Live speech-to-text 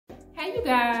Hey you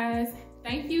guys,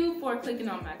 thank you for clicking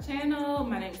on my channel.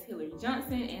 My name is Hillary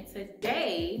Johnson, and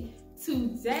today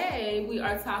we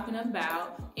are talking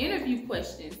about interview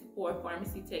questions for a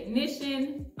pharmacy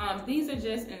technician. These are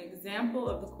just an example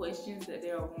of the questions that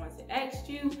they are going to ask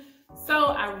you. So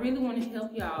I really want to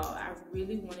help y'all. I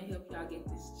really want to help y'all get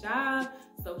this job.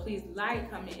 So please like,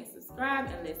 comment, and subscribe,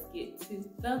 and let's get to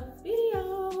the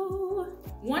video.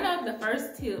 One of the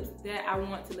first tips that I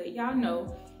want to let y'all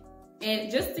know,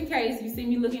 and just in case you see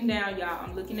me looking down, y'all,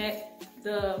 I'm looking at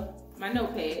my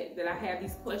notepad that I have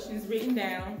these questions written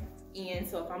down in.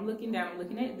 So if I'm looking down, I'm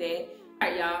looking at that. All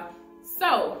right, y'all.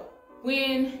 So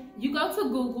when you go to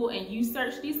Google and you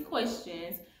search these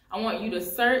questions, I want you to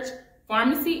search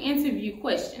pharmacy interview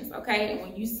questions, okay? And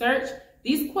when you search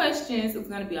these questions, it's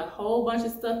gonna be a whole bunch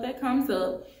of stuff that comes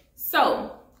up.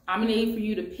 So I'm gonna need for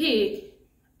you to pick,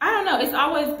 I don't know, it's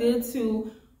always good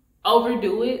to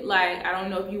overdo it. Like, I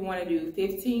don't know if you want to do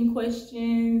 15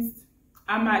 questions.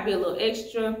 I might be a little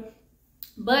extra,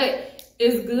 but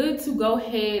it's good to go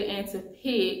ahead and to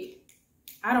pick,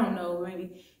 I don't know,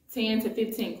 maybe 10 to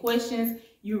 15 questions.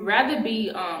 You'd rather be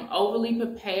overly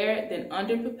prepared than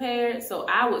underprepared. So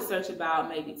I would search about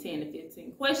maybe 10 to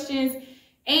 15 questions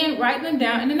and write them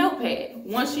down in a notepad.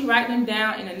 Once you write them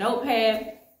down in a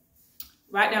notepad,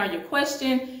 write down your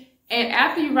question. And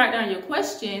after you write down your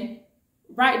question,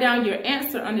 write down your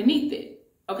answer underneath it,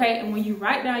 okay? And when you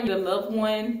write down your loved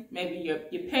one, maybe your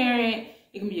parent,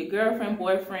 it can be your girlfriend,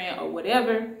 boyfriend, or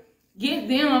whatever, get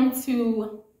them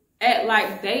to act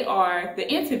like they are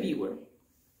the interviewer.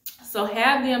 So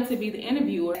have them to be the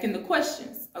interviewer in the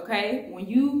questions, okay? When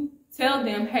you tell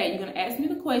them, hey, you're gonna ask me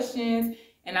the questions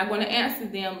and I'm gonna answer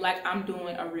them like I'm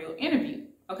doing a real interview,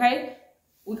 okay?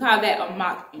 We call that a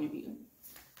mock interview.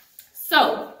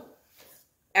 So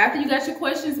after you got your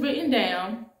questions written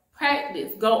down,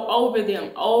 practice, go over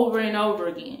them over and over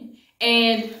again.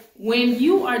 And when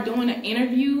you are doing an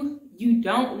interview, you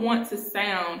don't want to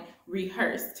sound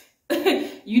rehearsed.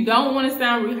 You don't want to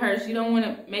sound rehearsed. You don't want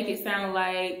to make it sound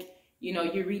like, you know,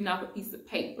 you're reading off a piece of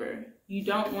paper. You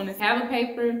don't want to have a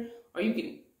paper, or you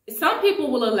can, some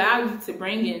people will allow you to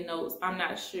bring in notes. I'm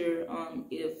not sure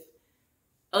if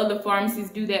other pharmacies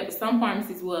do that, but some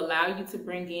pharmacies will allow you to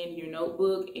bring in your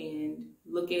notebook and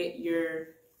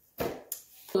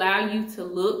allow you to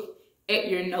look at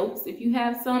your notes if you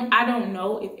have some. I don't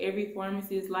know if every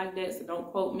pharmacy is like that, so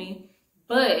don't quote me,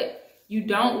 but you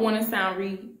don't want to sound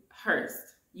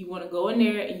rehearsed. You want to go in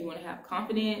there and you want to have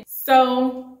confidence.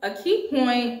 So a key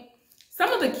point,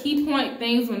 some of the key point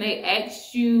things when they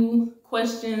ask you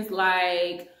questions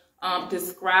like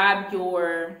describe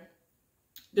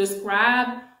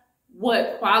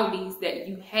what qualities that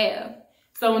you have.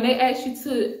 So when they ask you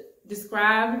to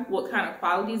describe what kind of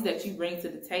qualities that you bring to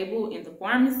the table in the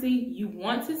pharmacy, you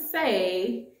want to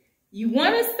say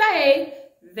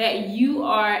that you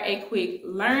are a quick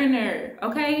learner,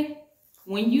 okay?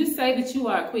 When you say that you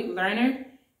are a quick learner,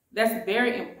 that's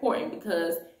very important,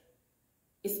 because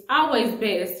it's always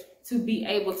best to be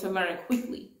able to learn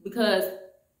quickly, because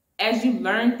as you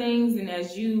learn things and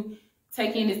as you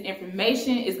take in this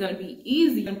information, it's going to be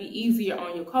easy. It's going to be easier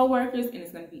on your coworkers, and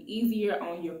it's going to be easier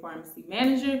on your pharmacy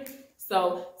manager.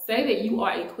 So say that you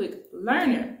are a quick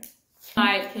learner.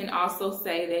 I can also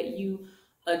say that you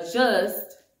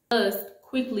adjust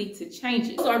quickly to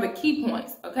changes. Those are the key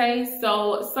points, okay?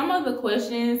 So some of the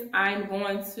questions I'm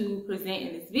going to present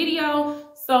in this video.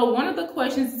 So one of the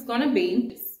questions is going to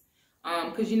be,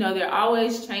 because you know there are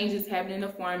always changes happening in the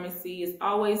pharmacy. It's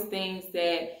always things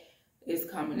that is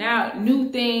coming out, new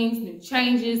things, new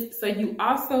changes. So you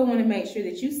also want to make sure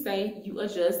that you say you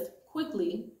adjust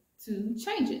quickly to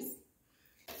changes.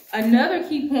 Another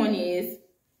key point is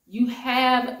you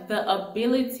have the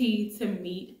ability to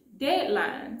meet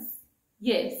deadlines.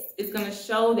 Yes, it's going to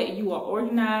show that you are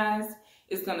organized.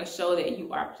 It's going to show that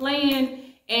you are planned,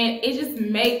 and it just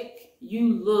makes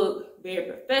you look very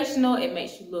professional. It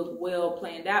makes you look well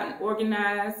planned out and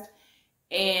organized.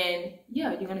 And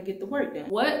yeah, you're going to get the work done.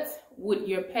 What would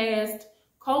your past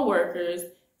coworkers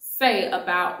say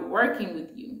about working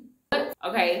with you?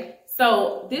 Okay,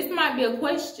 so this might be a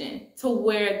question to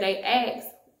where they ask,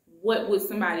 what would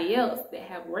somebody else that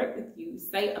have worked with you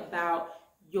say about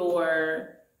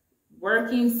your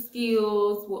working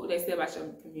skills? What would they say about your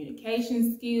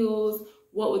communication skills?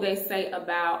 What would they say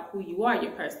about who you are,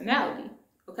 your personality?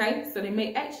 Okay, so they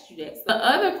may ask you that. So the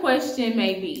other question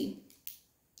may be,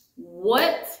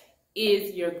 what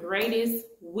is your greatest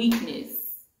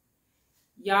weakness?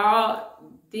 Y'all,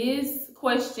 this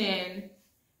question,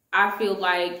 I feel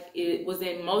like it was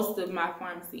in most of my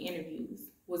pharmacy interviews,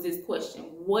 was this question.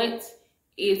 What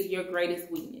is your greatest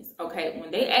weakness? Okay,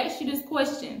 when they ask you this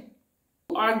question,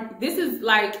 this is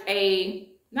like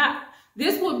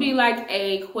this would be like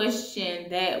a question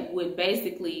that would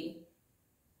basically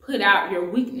put out your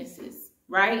weaknesses,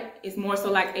 right? It's more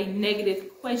so like a negative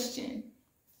question.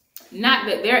 Not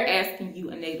that they're asking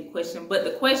you a negative question, but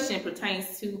the question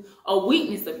pertains to a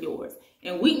weakness of yours.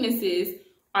 And weaknesses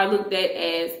are looked at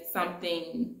as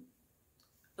something,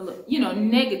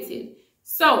 negative.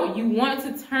 So you want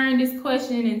to turn this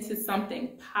question into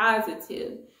something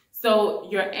positive. So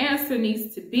your answer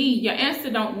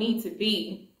don't need to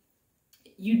be,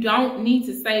 you don't need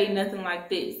to say nothing like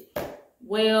this.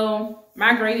 Well,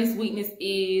 my greatest weakness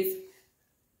is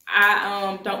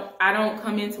I don't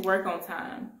come into work on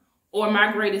time. Or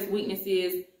my greatest weakness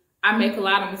is I make a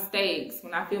lot of mistakes.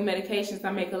 When I fill medications,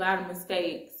 I make a lot of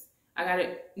mistakes.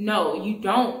 No, you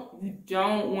don't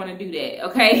want to do that,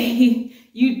 okay?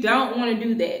 You don't want to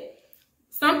do that.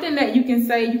 Something that you can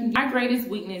say, my greatest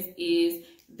weakness is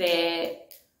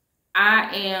that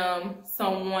I'm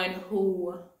someone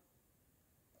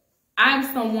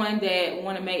that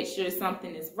want to make sure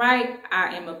something is right.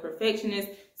 I am a perfectionist,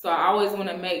 so I always want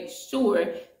to make sure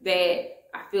that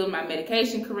I fill my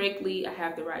medication correctly, I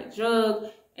have the right drug,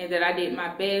 and that I did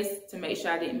my best to make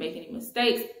sure I didn't make any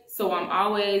mistakes. So I'm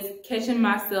always catching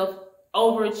myself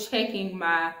over checking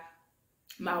my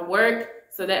work.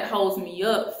 So that holds me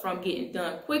up from getting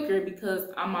done quicker because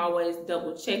I'm always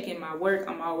double checking my work.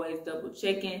 I'm always double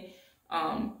checking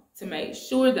to make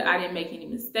sure that I didn't make any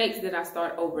mistakes, that I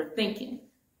start overthinking.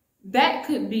 That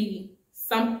could be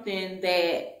something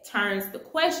that turns the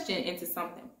question into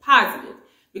something positive,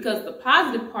 because the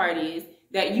positive part is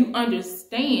that you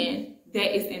understand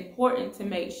that it's important to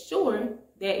make sure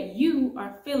that you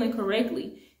are feeling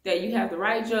correctly, that you have the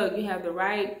right drug, you have the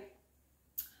right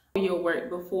your work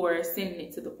before sending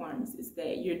it to the pharmacist,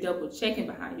 that you're double checking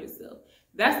behind yourself.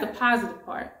 That's the positive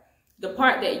part. The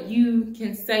part that you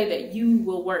can say that you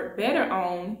will work better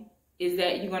on is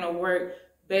that you're going to work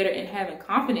better in having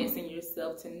confidence in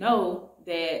yourself, to know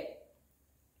that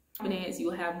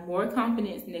you'll have more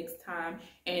confidence next time,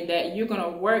 and that you're going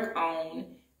to work on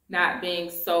not being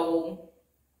that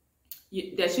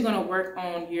you're going to work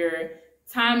on your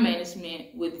time management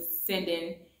with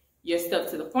sending your stuff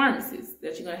to the pharmacist,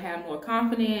 that you're going to have more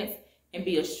confidence and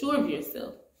be assured of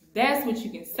yourself. That's what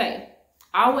you can say.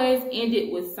 Always end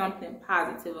it with something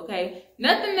positive, okay?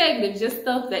 Nothing negative, just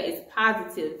stuff that is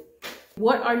positive.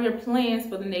 What are your plans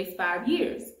for the next 5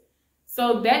 years?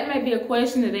 So that may be a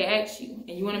question that they ask you,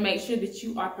 and you want to make sure that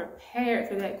you are prepared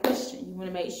for that question. You want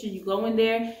to make sure you go in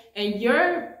there, and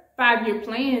your 5-year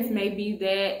plans may be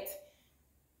that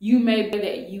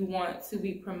you want to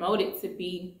be promoted to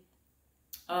be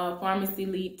a pharmacy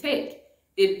lead tech,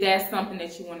 if that's something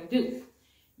that you want to do.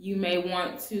 You may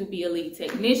want to be a lead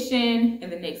technician in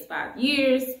the next 5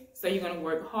 years, so you're going to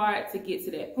work hard to get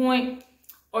to that point,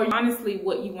 or honestly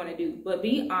what you want to do. But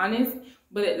be honest,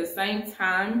 but at the same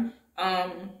time,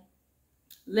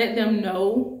 let them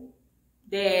know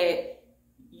that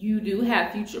you do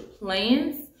have future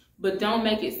plans, but don't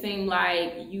make it seem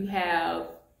like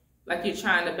you're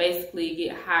trying to basically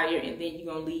get hired and then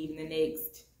you're going to leave in the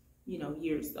next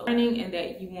year or so. And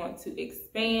that you want to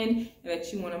expand and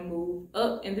that you want to move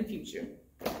up in the future.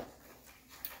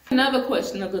 Another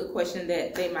question, a good question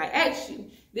that they might ask you.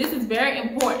 This is very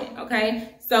important,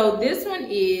 okay? So this one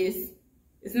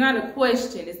it's not a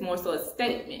question, it's more so a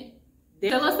statement.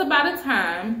 Tell us about a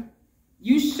time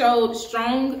you showed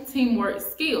strong teamwork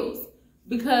skills,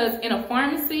 because in a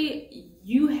pharmacy,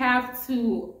 you have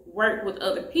to work with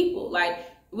other people. Like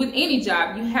with any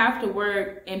job, you have to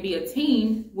work and be a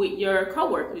team with your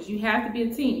coworkers. You have to be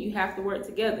a team. You have to work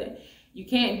together. You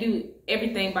can't do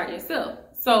everything by yourself.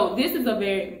 So this is a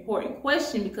very important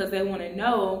question, because they want to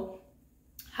know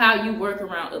how you work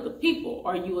around other people.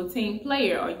 Are you a team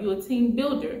player? Are you a team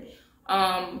builder?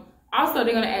 Also,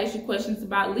 they're going to ask you questions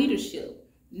about leadership.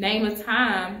 Name a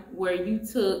time where you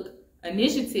took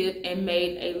initiative and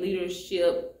made a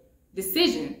leadership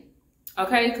decision,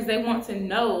 okay? Because they want to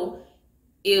know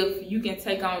if you can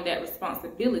take on that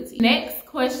responsibility. Next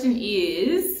question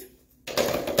is,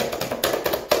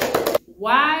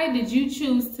 why did you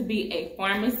choose to be a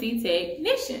pharmacy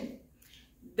technician?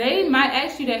 They might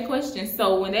ask you that question.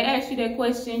 So when they ask you that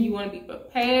question, you want to be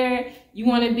prepared. You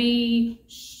want to be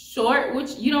short,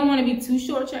 which you don't want to be too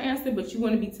short your answer, but you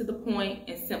want to be to the point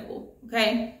and simple,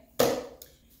 okay?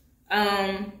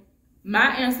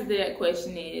 My answer to that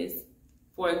question is,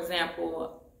 for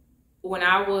example,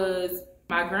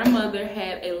 my grandmother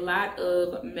had a lot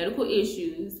of medical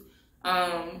issues.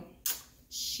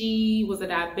 She was a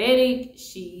diabetic.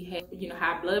 She had,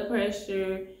 high blood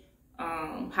pressure,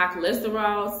 high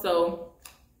cholesterol. So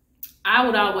I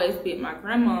would always be at my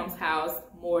grandmom's house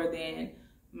more than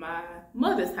my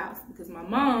mother's house, because my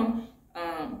mom,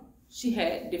 she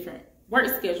had different work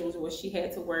schedules where she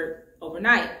had to work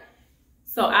overnight.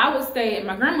 So I would stay at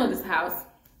my grandmother's house,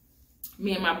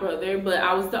 me and my brother, but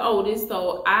I was the oldest,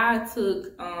 so I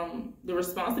took the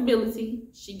responsibility.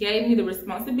 She gave me the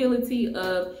responsibility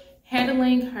of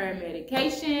handling her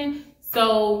medication.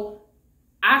 So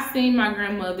I seen my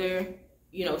grandmother,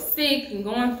 you know, sick and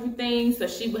going through things, so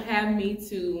she would have me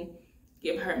to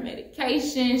give her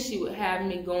medication. She would have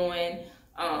me going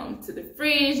to the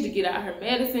fridge to get out her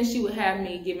medicine. She would have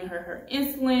me giving her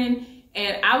insulin,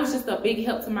 and I was just a big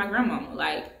help to my grandmama.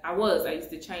 Like, I used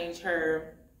to change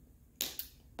her,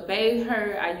 bathe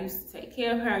her, I used to take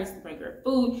care of her, I used to bring her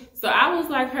food. So I was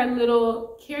like her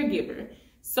little caregiver.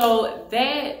 So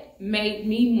that made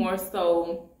me more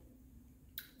so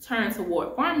turn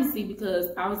toward pharmacy, because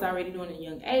I was already doing it at a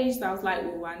young age. So I was like,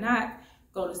 well, why not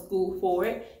go to school for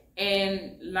it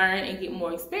and learn and get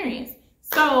more experience?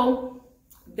 So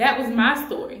that was my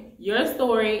story. Your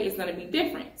story is going to be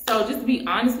different. So just be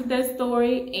honest with that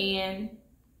story, and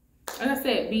like I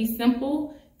said, be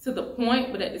simple, to the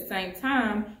point, but at the same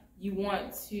time, you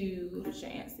want to with your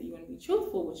answer. You want to be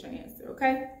truthful with your answer,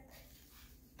 okay?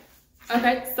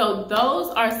 Okay, so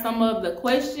those are some of the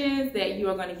questions that you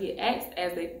are going to get asked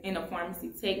in a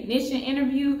pharmacy technician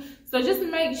interview. So just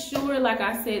make sure, like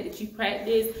I said, that you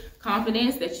practice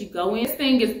confidence, that you go in. This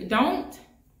thing is, don't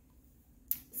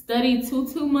study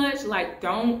too much. Like,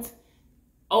 don't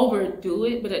overdo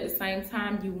it, but at the same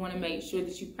time, you want to make sure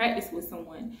that you practice with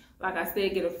someone. Like I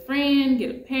said, get a friend,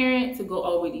 get a parent to go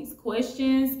over these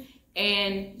questions,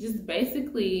 and just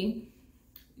basically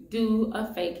do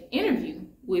a fake interview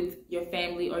with your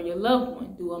family or your loved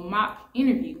one. Do a mock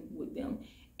interview with them,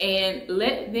 and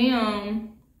let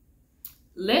them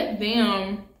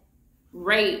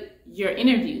rate your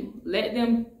interview. Let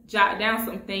them jot down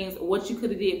some things, what you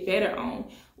could have did better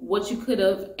on, what you could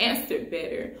have answered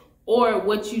better, or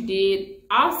what you did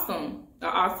an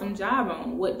awesome job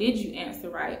on. What did you answer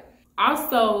right?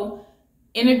 Also,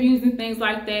 interviews and things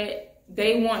like that,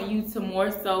 they want you to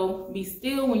more so be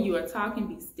still when you are talking.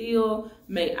 Be still,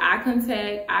 make eye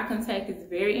contact. Eye contact is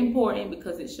very important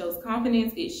because it shows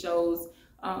confidence. It shows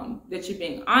that you're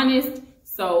being honest.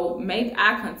 So make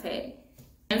eye contact.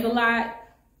 And a lot,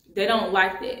 they don't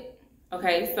like that.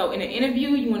 Okay, so in an interview,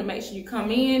 you want to make sure you come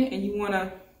in and you want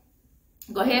to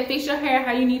go ahead, fix your hair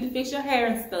how you need to fix your hair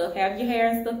and stuff. Have your hair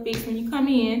and stuff fixed when you come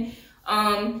in.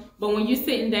 But when you're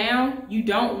sitting down, you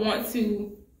don't want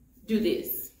to do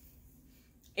this.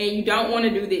 And you don't want to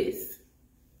do this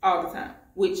all the time,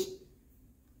 which,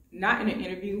 not in an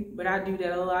interview, but I do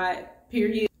that a lot,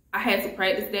 period. I had to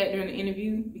practice that during the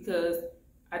interview because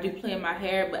I do play in my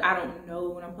hair, but I don't know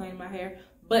when I'm playing my hair.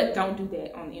 But don't do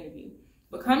that on the interview.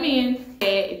 But come in,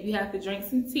 if you have to drink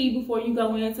some tea before you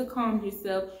go in to calm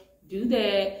yourself, do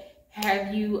that.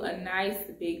 Have you a nice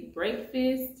big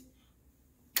breakfast.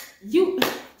 You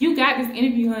got this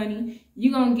interview, honey.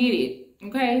 You gonna get it,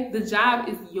 okay? The job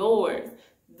is yours.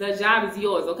 The job is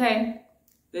yours, okay?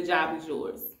 The job is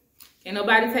yours. Can't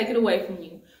nobody take it away from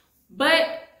you.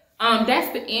 But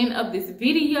that's the end of this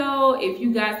video. If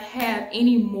you guys have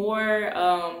any more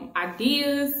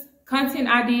content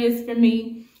ideas for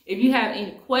me, if you have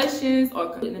any questions, or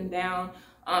put them down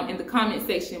in the comment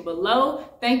section below.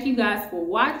 Thank you guys for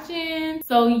watching.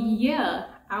 So yeah,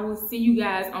 I will see you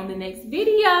guys on the next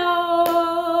video.